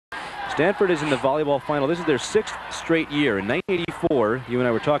Stanford is in the volleyball final. This is their 6th straight year. In 1984, you and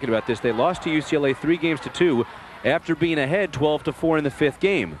I were talking about this, they lost to UCLA 3-2 after being ahead 12-4 in the 5th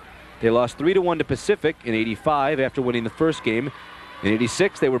game. They lost 3-1 to Pacific in 85 after winning the first game. In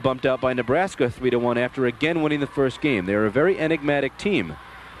 86, they were bumped out by Nebraska 3-1 after again winning the first game. They're a very enigmatic team.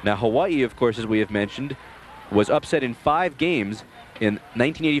 Now, Hawaii, of course, as we have mentioned, was upset in 5 games in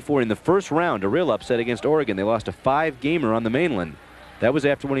 1984 in the first round, a real upset against Oregon. They lost a 5-gamer on the mainland. That was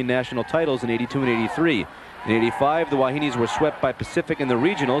after winning national titles in 82 and 83. In 85, the Wahines were swept by Pacific in the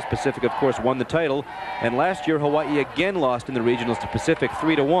regionals. Pacific, of course, won the title. And last year, Hawaii again lost in the regionals to Pacific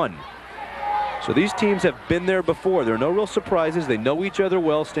 3-1. So these teams have been there before. There are no real surprises. They know each other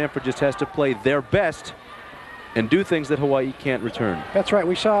well. Stanford just has to play their best and do things that Hawaii can't return. That's right.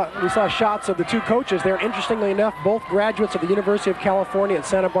 We saw shots of the two coaches there. Interestingly enough, both graduates of the University of California at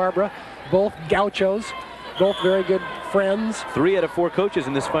Santa Barbara, both gauchos, both very good friends. 3 out of 4 coaches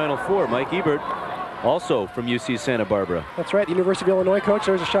in this Final Four. Mike Ebert, also from UC Santa Barbara. That's right. The University of Illinois coach.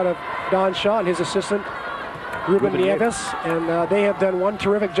 There's a shot of Don Shaw and his assistant, Ruben Nieves. And they have done one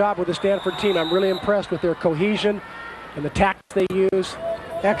terrific job with the Stanford team. I'm really impressed with their cohesion and the tactics they use.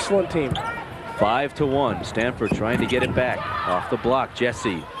 Excellent team. 5-1. Stanford trying to get it back. Off the block,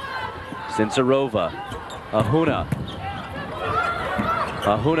 Jesse. Sincerova. Ahuna.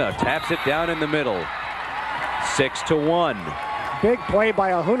 Ahuna taps it down in the middle. 6-1. Big play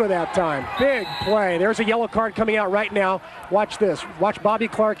by Ahuna that time. Big play. There's a yellow card coming out right now. Watch this. Watch Bobby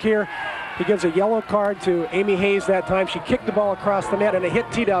Clark here. He gives a yellow card to Amy Hayes that time. She kicked the ball across the net and it hit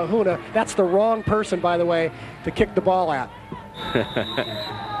Tita Ahuna. That's the wrong person, by the way, to kick the ball at.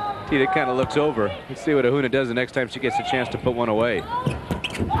 Tita kind of looks over. Let's see what Ahuna does the next time she gets a chance to put one away.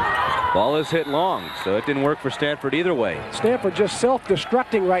 Ball is hit long, so it didn't work for Stanford either way. Stanford just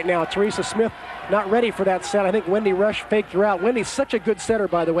self-destructing right now. Teresa Smith not ready for that set. I think Wendy Rush faked her out. Wendy's such a good setter,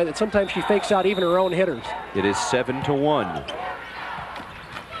 by the way, that sometimes she fakes out even her own hitters. It is 7-1.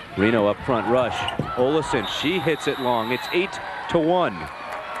 Reno up front, Rush. Olesen, she hits it long. It's 8-1.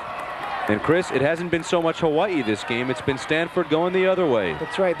 And Chris, it hasn't been so much Hawaii this game. It's been Stanford going the other way.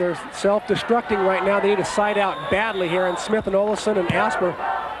 That's right. They're self-destructing right now. They need a side out badly here. And Smith and Olesen and Asper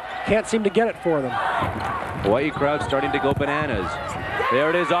can't seem to get it for them. Hawaii crowd starting to go bananas. There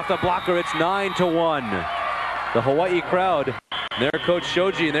it is off the blocker. It's 9-1. The Hawaii crowd. Their coach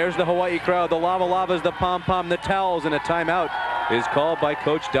Shoji. And there's the Hawaii crowd. The lava lavas, the pom-pom, the towels. And a timeout is called by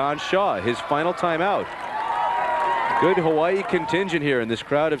Coach Don Shaw. His final timeout. Good Hawaii contingent here in this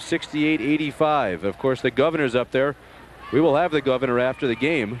crowd of 68-85. Of course, the governor's up there. We will have the governor after the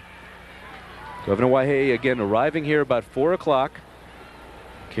game. Governor Wahine again arriving here about 4 o'clock.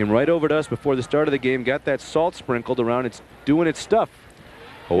 Came right over to us before the start of the game. Got that salt sprinkled around. It's doing its stuff.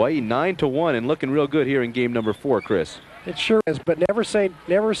 Hawaii 9-1 and looking real good here in game number 4, Chris. It sure is, but never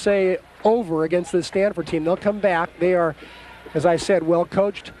say over against the Stanford team. They'll come back. They are, as I said, well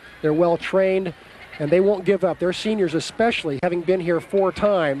coached. They're well trained. And they won't give up. Their seniors especially, having been here 4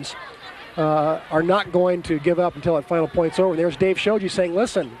 times, are not going to give up until that final point's over. And there's Dave Shoji saying,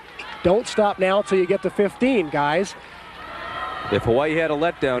 listen, don't stop now until you get to 15, guys. If Hawaii had a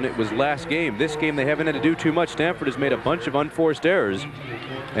letdown, it was last game. This game, they haven't had to do too much. Stanford has made a bunch of unforced errors.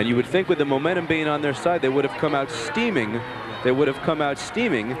 And you would think with the momentum being on their side, they would have come out steaming. They would have come out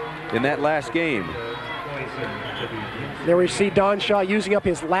steaming in that last game. There we see Don Shaw using up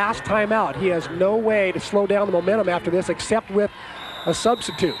his last timeout. He has no way to slow down the momentum after this except with a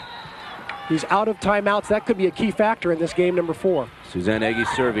substitute. He's out of timeouts. That could be a key factor in this game number 4. Suzanne Aggie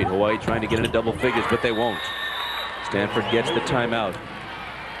serving. Hawaii trying to get into double figures, but they won't. Stanford gets the timeout.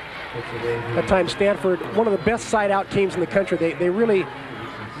 That time Stanford, one of the best side-out teams in the country. They really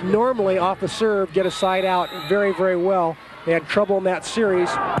normally off the serve get a side out very, very well. They had trouble in that series,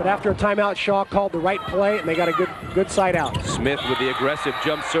 but after a timeout, Shaw called the right play, and they got a good side out. Smith with the aggressive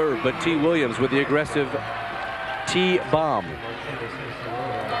jump serve, but T. Williams with the aggressive T-bomb.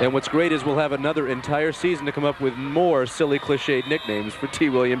 And what's great is we'll have another entire season to come up with more silly cliched nicknames for T.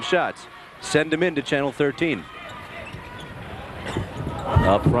 Williams shots. Send them in to Channel 13.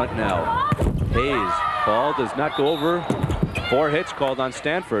 Up front now. Hayes. Ball does not go over. 4 hits called on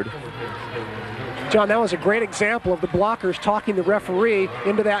Stanford. John, that was a great example of the blockers talking the referee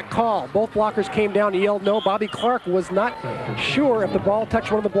into that call. Both blockers came down and yelled no. Bobby Clark was not sure if the ball touched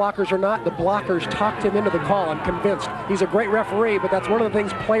one of the blockers or not. The blockers talked him into the call. I'm convinced. He's a great referee, but that's one of the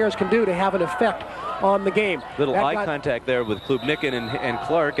things players can do to have an effect on the game. Little eye contact there with Klubnikin and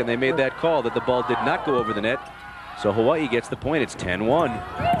Clark, and they made that call that the ball did not go over the net. So Hawaii gets the point. It's 10-1.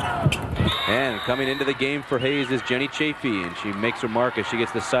 And coming into the game for Hayes is Jenny Chafee, and she makes her mark as she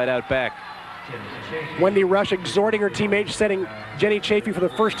gets the side out back. Wendy Rush exhorting her teammates, setting Jenny Chafee for the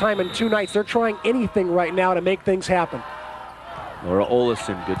first time in 2 nights. They're trying anything right now to make things happen. Laura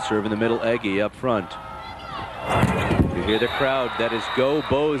Olesen, good serve in the middle. Eggy up front. You hear the crowd. That is Go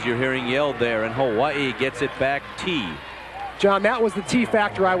Bows you're hearing yelled there, and Hawaii gets it back T. John, that was the T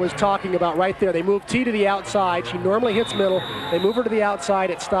factor I was talking about right there. They move T to the outside. She normally hits middle. They move her to the outside.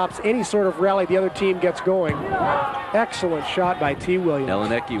 It stops any sort of rally the other team gets going. Excellent shot by T. Williams.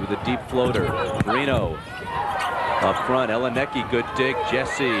 Elenecki with a deep floater. Reno up front. Elenecki, good dig.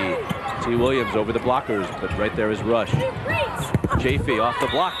 Jesse. T. Williams over the blockers, but right there is Rush. Chafee off the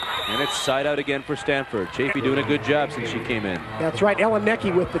block, and it's side out again for Stanford. Chafee doing a good job since she came in. That's right.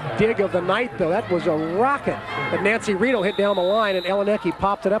 Elenecki with the dig of the night, though. That was a rocket. But Nancy Reno hit down the line, and Elenecki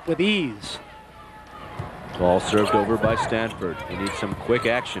popped it up with ease. Ball served over by Stanford. He needs some quick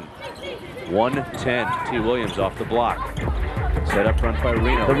action. 1-10. T. Williams off the block. Set up front by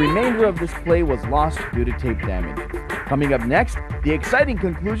Reno. The remainder of this play was lost due to tape damage. Coming up next, the exciting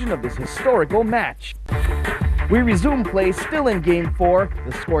conclusion of this historical match. We resume play still in Game 4.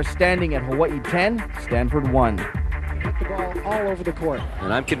 The score standing at Hawaii 10, Stanford 1. Hit the ball all over the court.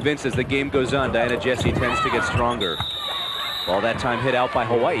 And I'm convinced as the game goes on, Diana Jesse tends to get stronger. Ball that time hit out by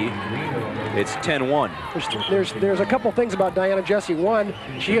Hawaii. It's 10-1. There's a couple things about Diana Jesse. One,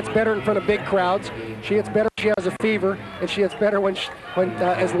 she hits better in front of big crowds. She hits better. She has a fever, and she hits better when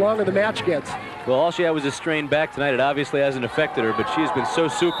as longer the match gets. Well, all she had was a strained back tonight. It obviously hasn't affected her, but she's been so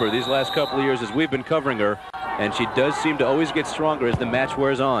super these last couple of years as we've been covering her, and she does seem to always get stronger as the match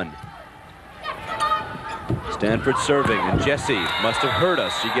wears on. Stanford serving, and Jesse must have heard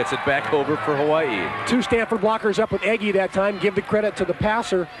us. She gets it back over for Hawaii. 2 Stanford blockers up with Eggy that time. Give the credit to the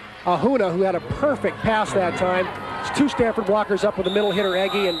passer, Ahuna, who had a perfect pass that time. It's 2 Stanford blockers up with the middle hitter,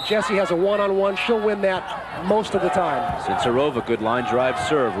 Eggy, and Jesse has a one-on-one. She'll win that most of the time. Sincerova, good line drive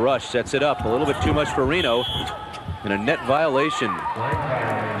serve. Rush sets it up. A little bit too much for Reno. And a net violation.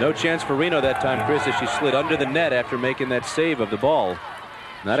 No chance for Reno that time, Chris, as she slid under the net after making that save of the ball.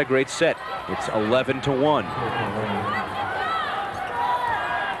 Not a great set. It's 11-1.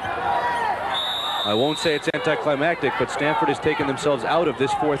 I won't say it's anticlimactic, but Stanford has taken themselves out of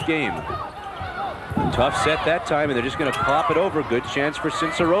this 4th game. Tough set that time, and they're just going to pop it over. Good chance for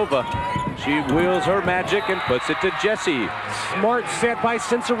Sincerova. She wheels her magic and puts it to Jesse. Smart set by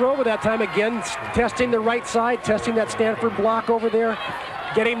Sincerova that time. Again, testing the right side, testing that Stanford block over there.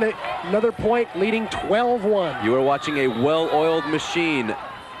 Getting another point, leading 12-1. You are watching a well-oiled machine,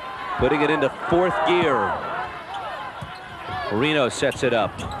 putting it into 4th gear. Reno sets it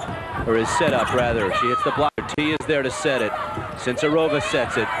up, or is set up rather. She hits the block. T is there to set it. Sincerova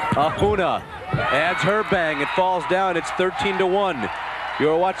sets it. Ahuna adds her bang. It falls down. It's 13-1. You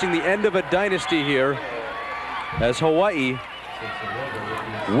are watching the end of a dynasty here as Hawaii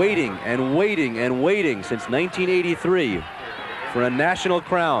waiting and waiting and waiting since 1983 for a national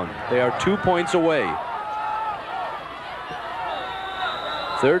crown. They are 2 points away.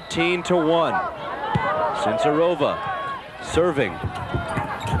 13-1. Sincerova serving.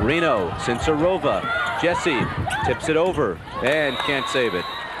 Reno, Sincerova. Jesse tips it over and can't save it.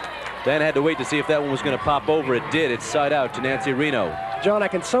 Then had to wait to see if that one was going to pop over. It did. It's side out to Nancy Reno. John, I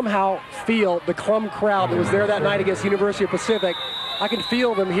can somehow feel the Clum crowd that was there that night against University of Pacific. I can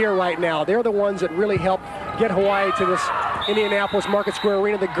feel them here right now. They're the ones that really helped get Hawaii to this Indianapolis Market Square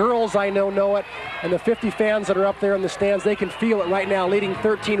Arena. The girls I know it, and the 50 fans that are up there in the stands, they can feel it right now, leading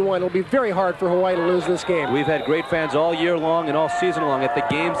 13-1. It'll be very hard for Hawaii to lose this game. We've had great fans all year long and all season long at the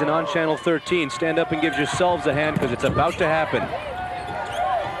games and on Channel 13. Stand up and give yourselves a hand because it's about to happen.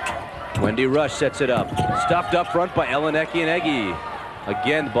 Wendy Rush sets it up. Stuffed up front by Elenecki and Eggy.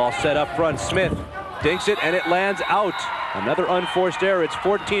 Again, the ball set up front. Smith dinks it, and it lands out. Another unforced error. It's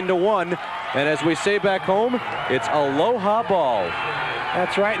 14-1. And as we say back home, it's aloha ball.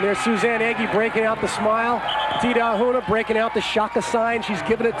 That's right, and there's Suzanne Eggy breaking out the smile. Tita Ahuna breaking out the shaka sign. She's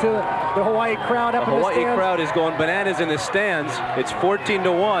giving it to the Hawaii crowd up in the stands. The Hawaii crowd is going bananas in the stands. It's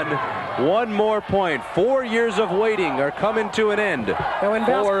 14-1. One more point. 4 years of waiting are coming to an end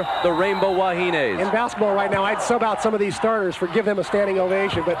for the Rainbow Wahines. In basketball right now, I'd sub out some of these starters for give them a standing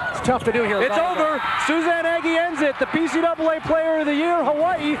ovation, but it's tough to do here. It's over. Suzanne Eggy ends it. The PCAA Player of the Year.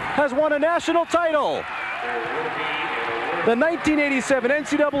 Hawaii has won a national title. The 1987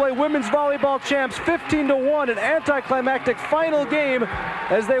 NCAA Women's Volleyball Champs, 15-1, an anticlimactic final game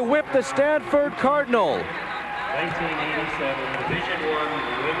as they whip the Stanford Cardinal. 1987 Division I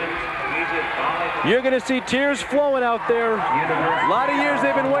Women's Collegiate Volleyball. You're going to see tears flowing out there. A lot of years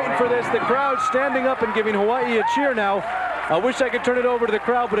they've been waiting for this. The crowd standing up and giving Hawaii a cheer now. I wish I could turn it over to the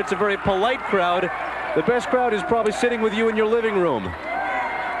crowd, but it's a very polite crowd. The best crowd is probably sitting with you in your living room.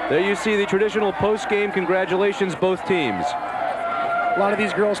 There you see the traditional post-game congratulations, both teams. A lot of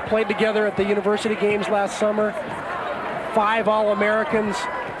these girls played together at the university games last summer. 5 All-Americans,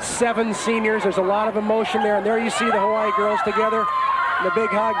 7 seniors. There's a lot of emotion there. And there you see the Hawaii girls together. And the big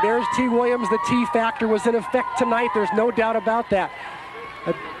hug. There's T. Williams. The T factor was in effect tonight. There's no doubt about that.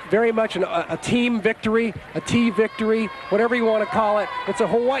 Very much a team victory, a T victory, whatever you want to call it. It's a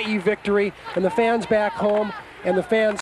Hawaii victory, and the fans back home and the fans